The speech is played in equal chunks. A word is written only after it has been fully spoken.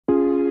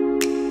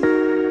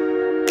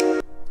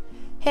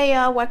Hey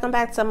y'all, welcome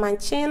back to my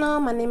channel.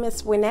 My name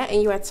is Winn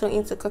and you are tuned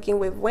into Cooking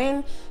with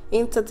Winn.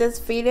 Into this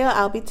video,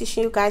 I'll be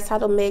teaching you guys how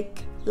to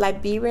make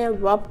Liberian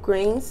rub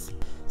greens.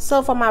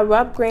 So for my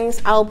rub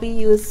greens, I'll be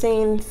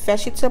using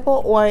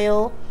vegetable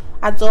oil,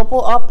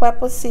 adobo or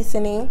pepper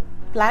seasoning,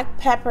 black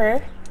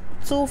pepper,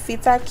 2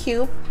 Vita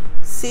cube,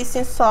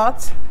 seasoned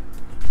salt,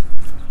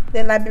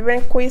 the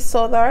Liberian quee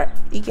soda.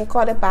 You can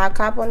call it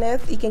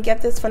bicarbonate. You can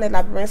get this from the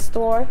Liberian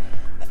store.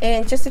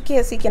 And just in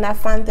case you cannot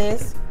find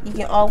this, you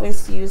can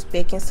always use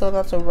baking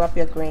soda to rub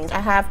your greens. I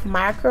have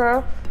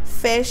mackerel,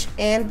 fish,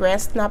 and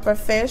breast snapper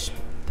fish,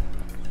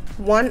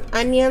 1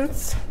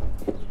 onions,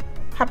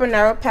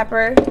 habanero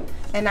pepper,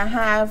 and I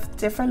have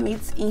different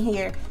meats in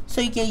here.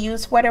 So you can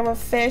use whatever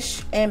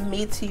fish and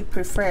meat you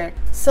prefer.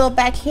 So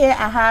back here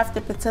I have the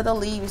potato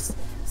leaves.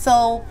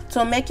 So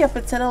to make your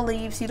potato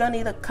leaves, you don't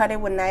need to cut it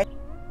with a knife.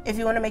 If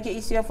you want to make it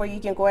easier for you, you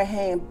can go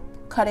ahead and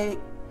cut it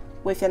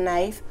with your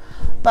knife.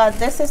 But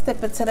this is the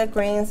potato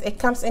greens. It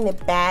comes in a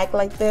bag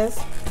like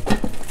this,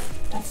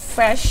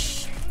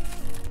 fresh.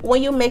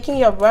 When you're making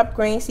your rub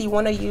greens, you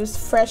want to use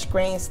fresh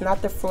greens,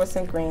 not the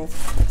frozen greens.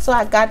 So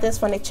I got this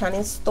from the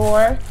Chinese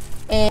store,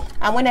 and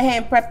I went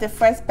ahead and prepped the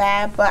first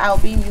bag, but I'll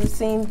be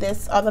using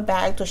this other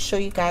bag to show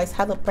you guys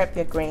how to prep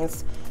your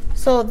greens.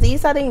 So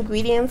these are the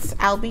ingredients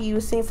I'll be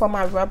using for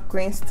my rub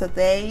greens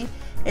today.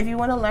 If you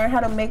want to learn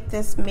how to make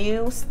this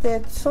meal,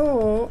 stay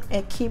tuned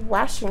and keep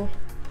watching.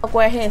 I'll go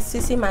ahead and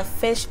season my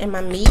fish and my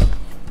meat,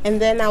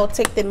 and then I'll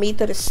take the meat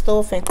to the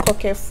stove and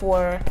cook it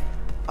for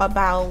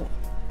about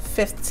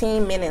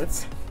 15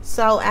 minutes.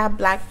 So I'll add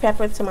black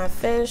pepper to my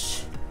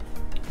fish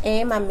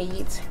and my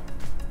meat.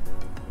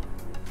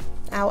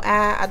 I'll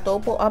add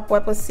adobo or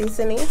pepper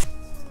seasoning.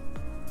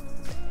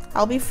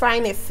 I'll be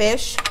frying the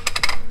fish.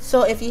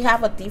 So if you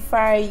have a deep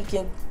fryer, you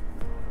can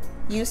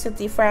use a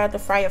deep fryer to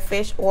fry your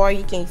fish, or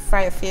you can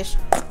fry your fish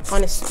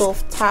on a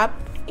stove top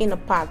in a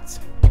pot.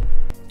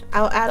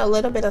 I'll add a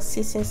little bit of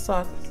seasoned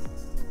salt.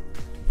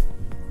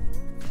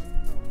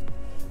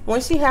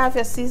 Once you have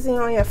your seasoning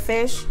on your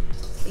fish,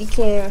 you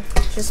can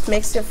just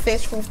mix your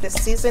fish with the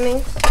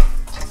seasoning.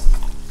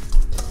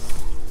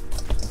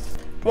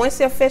 Once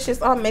your fish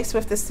is all mixed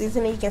with the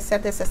seasoning, you can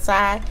set this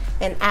aside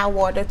and add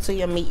water to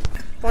your meat.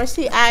 Once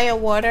you add your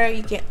water,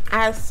 you can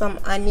add some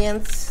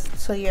onions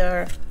to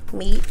your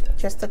meat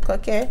just to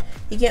cook it.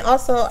 You can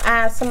also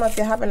add some of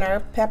your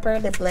habanero pepper,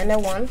 the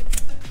blended one.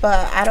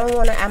 But I don't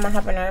want to add my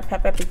habanero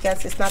pepper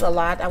because it's not a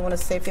lot. I want to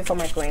save it for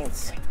my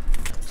greens.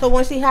 So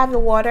once you have your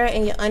water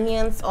and your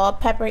onions or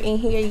pepper in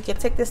here, you can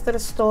take this to the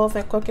stove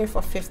and cook it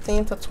for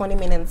 15 to 20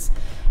 minutes.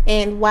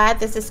 And while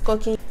this is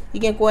cooking, you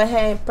can go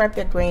ahead and prep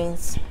your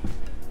greens.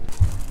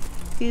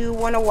 You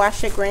want to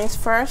wash your greens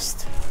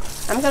first.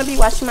 I'm going to be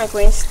washing my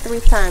greens 3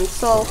 times.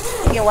 So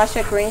you can wash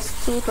your greens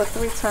 2 to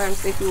 3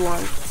 times if you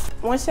want.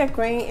 Once your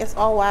green is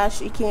all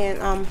washed, you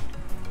can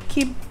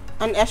keep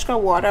an extra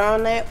water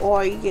on it,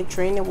 or you can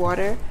drain the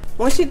water.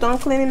 Once you're done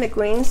cleaning the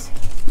greens,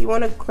 you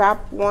want to grab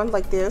one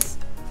like this,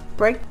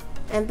 break,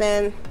 and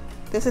then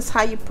this is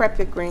how you prep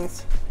your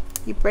greens.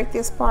 You break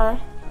this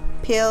part,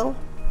 peel.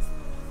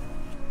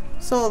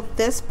 So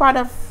this part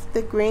of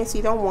the greens,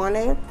 you don't want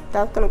it,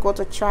 that's gonna go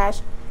to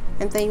trash,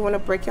 and then you want to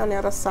break it on the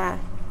other side.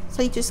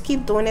 So you just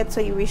keep doing it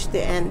till you reach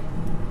the end.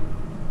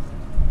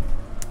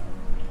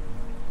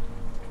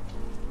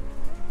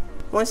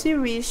 Once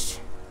you reach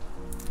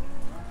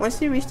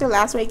the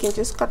last one, you can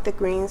just cut the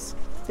greens,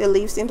 the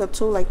leaves into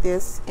 2 like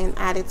this, and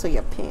add it to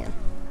your pan.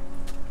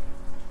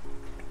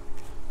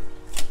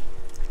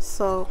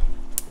 So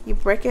you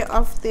break it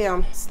off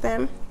the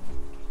stem,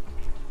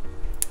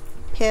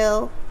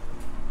 peel,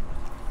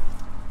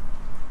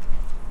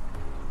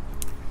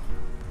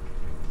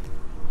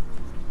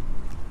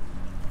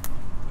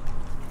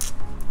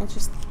 and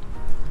just,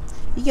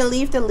 you can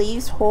leave the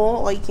leaves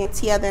whole, or you can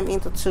tear them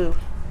into 2.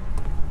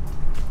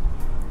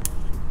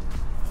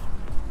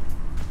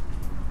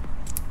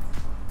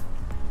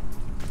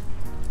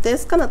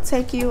 This is gonna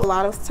take you a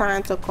lot of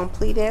time to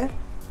complete it,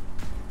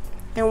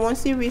 and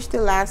once you reach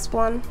the last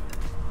one,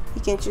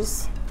 you can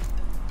just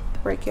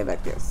break it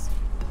like this.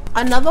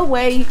 Another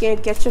way you can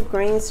get your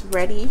greens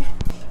ready,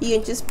 you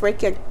can just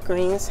break your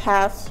greens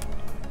half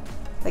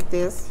like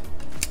this.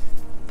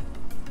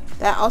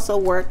 That also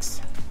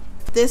works.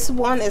 This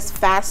one is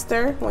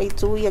faster. When you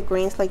do your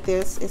greens like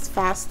this, it's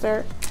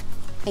faster,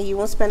 and you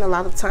won't spend a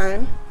lot of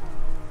time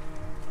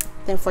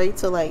than for you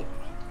to like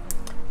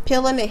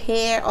peeling the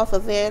hair off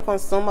of it.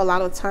 Consume a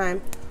lot of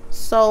time.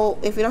 So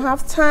if you don't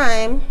have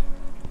time,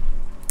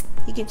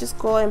 you can just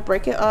go and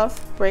break it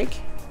off, break,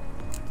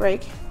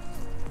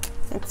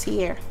 and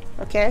tear.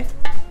 Okay,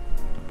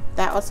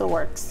 that also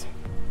works.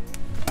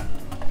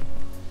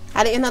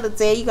 At the end of the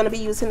day, you're going to be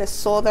using a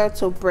soda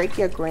to break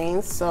your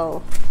greens,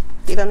 so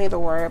you don't need to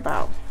worry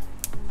about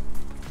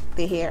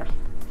the hair.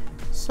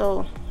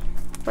 So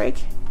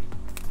break.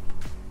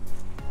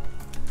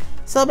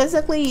 So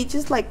basically, you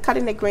just like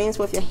cutting the greens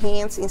with your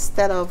hands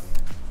instead of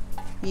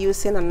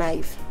using a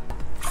knife.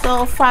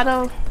 So for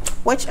the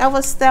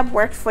Whichever step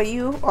works for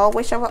you or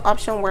whichever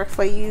option works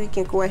for you, you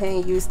can go ahead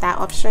and use that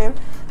option,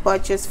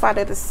 but just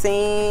follow the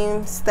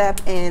same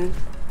step and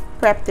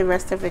prep the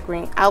rest of the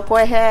green. I'll go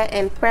ahead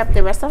and prep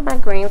the rest of my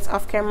greens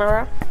off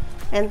camera,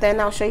 and then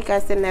I'll show you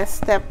guys the next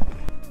step.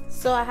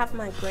 So I have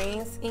my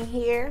greens in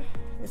here,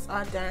 it's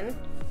all done.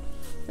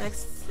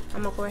 Next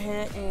I'm gonna go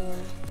ahead and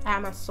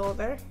add my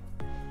soda.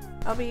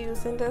 I'll be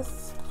using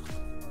this.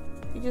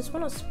 You just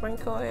want to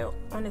sprinkle it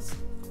on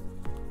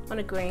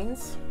the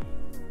greens,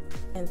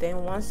 and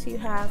then once you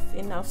have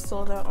enough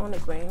soda on the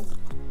greens,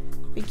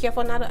 be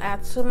careful not to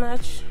add too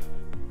much.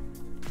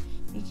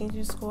 You can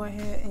just go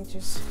ahead and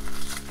just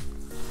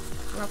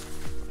rub.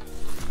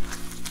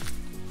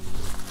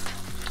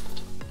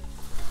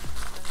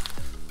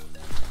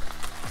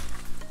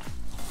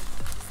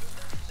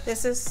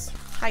 This is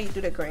how you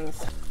do the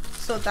greens.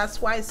 So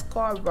that's why it's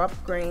called rub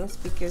greens,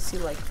 because you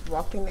like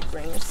rubbing the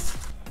greens.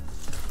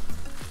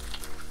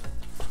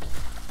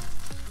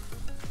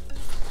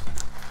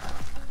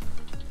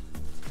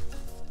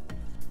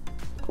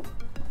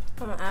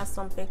 I'm gonna add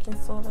some baking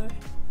soda.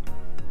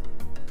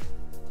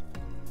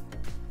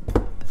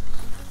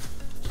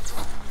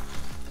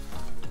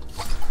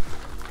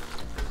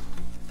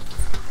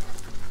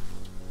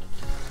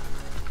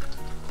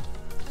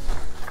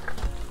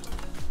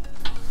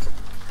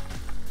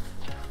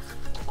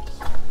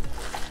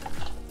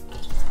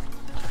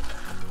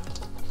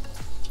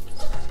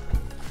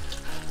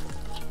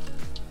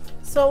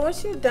 So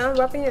once you're done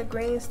rubbing your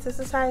greens, this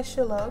is how it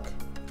should look.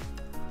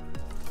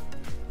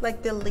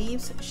 Like the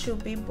leaves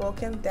should be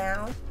broken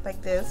down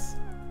like this.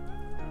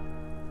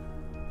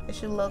 It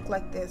should look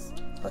like this,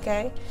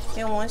 okay?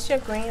 And once your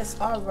green is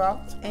all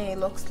rubbed and it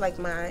looks like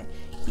mine,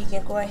 you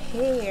can go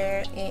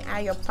ahead and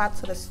add your pot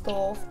to the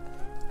stove,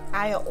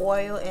 add your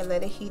oil and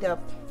let it heat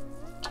up.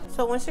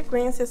 So once your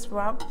greens is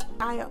rubbed,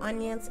 add your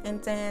onions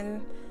and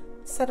then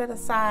set it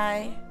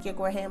aside. You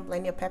go ahead and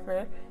blend your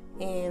pepper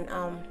and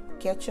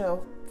get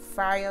your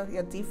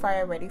deep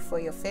fryer ready for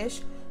your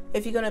fish.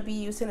 If you're gonna be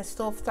using a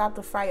stove top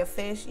to fry your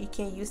fish, you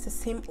can use the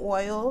same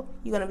oil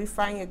you're gonna be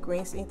frying your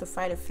greens in to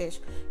fry the fish.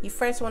 You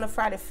first want to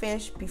fry the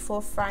fish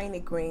before frying the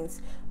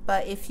greens,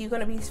 but if you're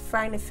gonna be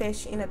frying the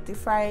fish in a deep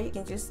fryer, you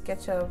can just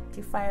get your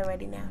deep fryer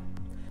ready now.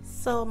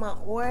 So my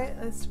oil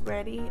is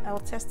ready. I will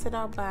test it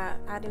out by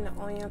adding the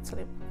onion to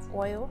the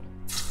oil.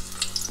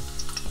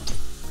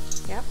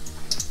 Yep.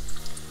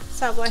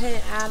 So I'll go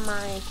ahead and add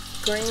my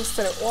greens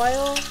to the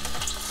oil.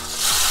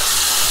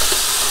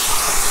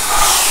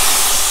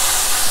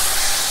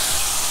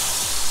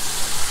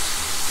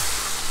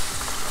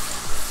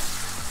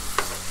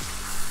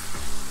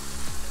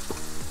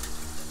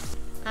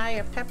 Add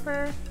your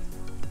pepper.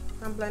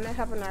 I'm blending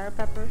habanero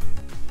pepper.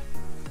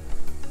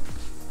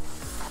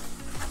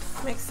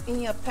 Mix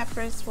in your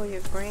peppers for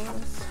your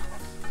greens.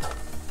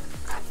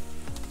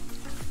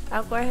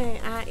 I'll go ahead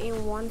and add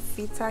in 1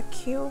 feta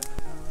cube.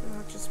 And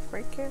I'll just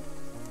break it.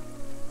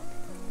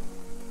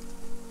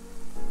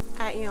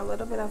 Add in a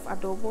little bit of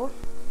adobo.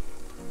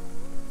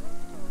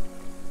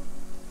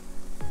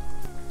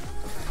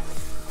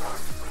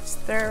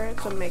 Stir it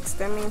to mix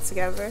them in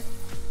together.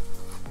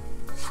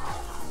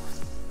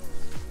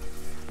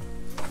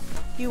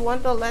 You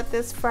want to let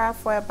this fry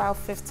for about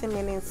 15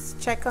 minutes.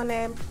 Check on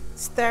it,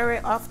 stir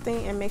it often,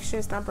 and make sure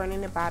it's not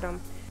burning the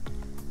bottom.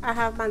 I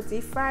have my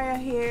deep fryer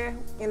here,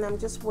 and I'm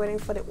just waiting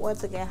for the oil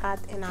to get hot,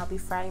 and I'll be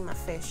frying my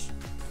fish.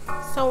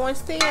 So once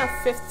the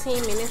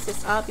 15 minutes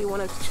is up, you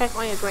want to check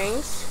on your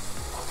grains.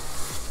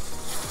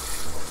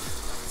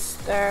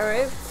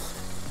 Stir it.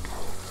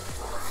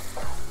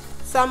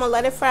 So I'm gonna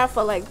let it fry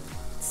for like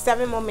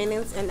 7 more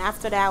minutes, and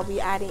after that I'll be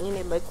adding in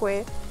the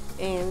liquid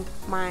and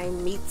my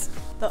meat.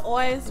 The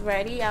oil is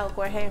ready. I'll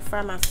go ahead and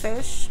fry my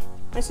fish.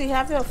 Once you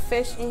have your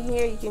fish in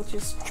here, you can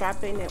just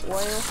drop it in the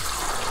oil.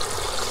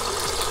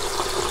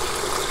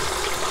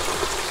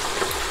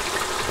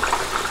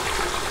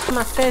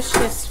 My fish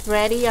is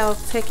ready. I'll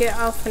take it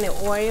off in the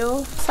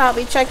oil. So I'll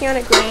be checking on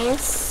the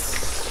grains.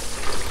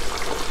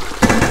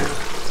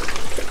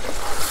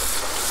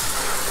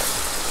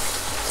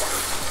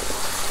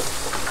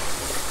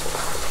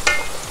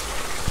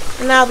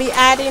 And I'll be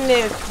adding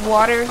the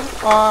water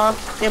or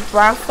the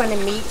broth from the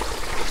meat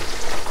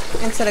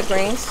into the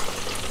grains.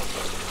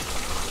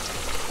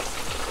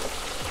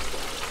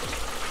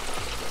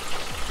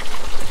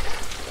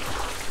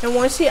 And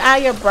once you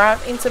add your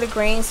broth into the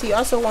grains, you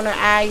also want to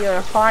add your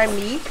hard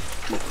meat,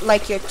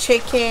 like your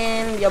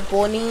chicken, your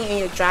bone, and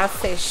your dry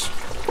fish.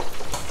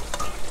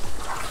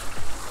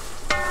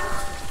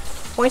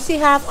 Once you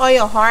have all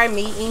your hard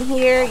meat in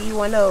here, you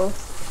want to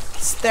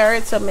stir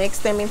it to mix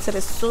them into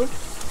the soup.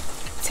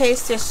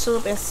 Taste your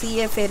soup and see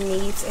if it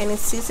needs any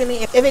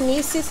seasoning. If it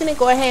needs seasoning,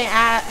 go ahead and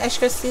add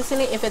extra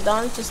seasoning. If it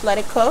don't, just let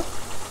it cook.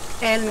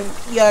 And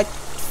your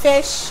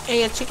fish and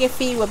your chicken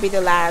feet will be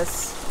the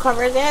last.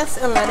 Cover this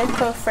and let it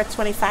cook for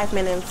 25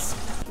 minutes.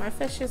 My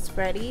fish is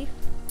ready.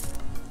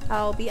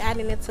 I'll be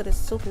adding it to the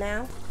soup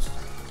now.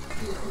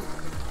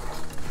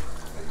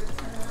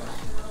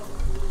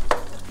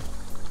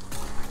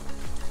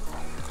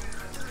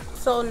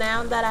 So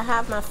now that I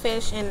have my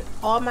fish and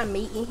all my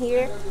meat in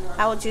here,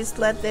 I will just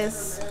let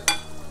this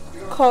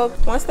cook.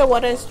 Once the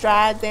water is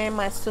dry, then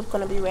my soup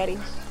gonna be ready.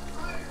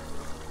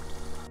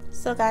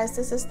 So guys,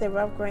 this is the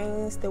rough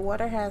grains. The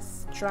water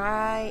has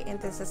dried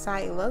and this is how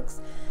it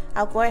looks.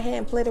 I'll go ahead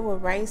and plate it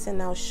with rice and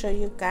I'll show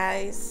you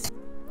guys.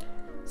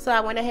 So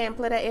I went ahead and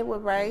plated it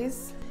with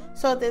rice.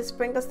 So this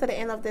brings us to the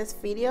end of this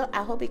video.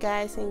 I hope you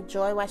guys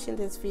enjoy watching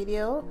this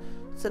video.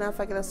 So don't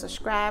forget to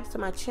subscribe to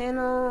my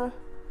channel,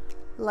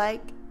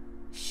 like,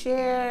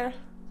 share,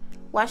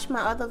 watch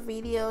my other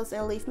videos,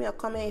 and leave me a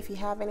comment if you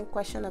have any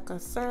question or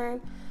concern.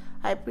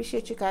 I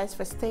appreciate you guys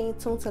for staying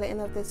tuned to the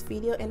end of this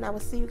video, and I will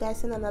see you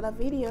guys in another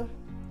video.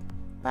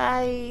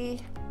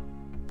 Bye.